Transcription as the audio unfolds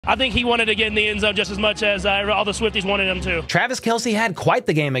I think he wanted to get in the end zone just as much as all the Swifties wanted him to. Travis Kelce had quite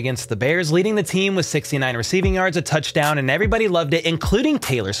the game against the Bears, leading the team with 69 receiving yards, a touchdown, and everybody loved it, including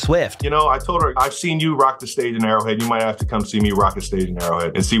Taylor Swift. You know, I told her, I've seen you rock the stage in Arrowhead. You might have to come see me rock the stage in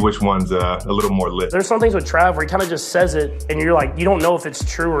Arrowhead and see which one's a little more lit. There's some things with Trav where he kind of just says it, and you're like, you don't know if it's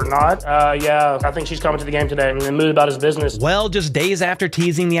true or not. Yeah, I think she's coming to the game today, and then moved about his business. Well, just days after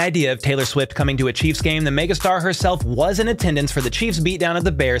teasing the idea of Taylor Swift coming to a Chiefs game, the megastar herself was in attendance for the Chiefs beatdown of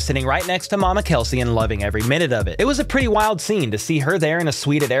the Bears, sitting right next to Mama Kelce and loving every minute of it. It was a pretty wild scene to see her there in a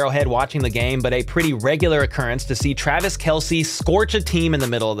suite at Arrowhead watching the game, but a pretty regular occurrence to see Travis Kelce scorch a team in the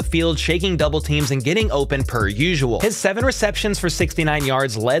middle of the field, shaking double teams and getting open per usual. His 7 receptions for 69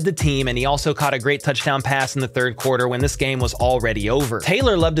 yards led the team, and he also caught a great touchdown pass in the third quarter when this game was already over.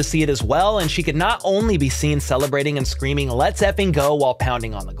 Taylor loved to see it as well, and she could not only be seen celebrating and screaming "Let's effing go" while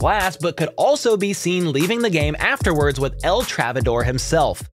pounding on the glass, but could also be seen leaving the game afterwards with El Travador himself.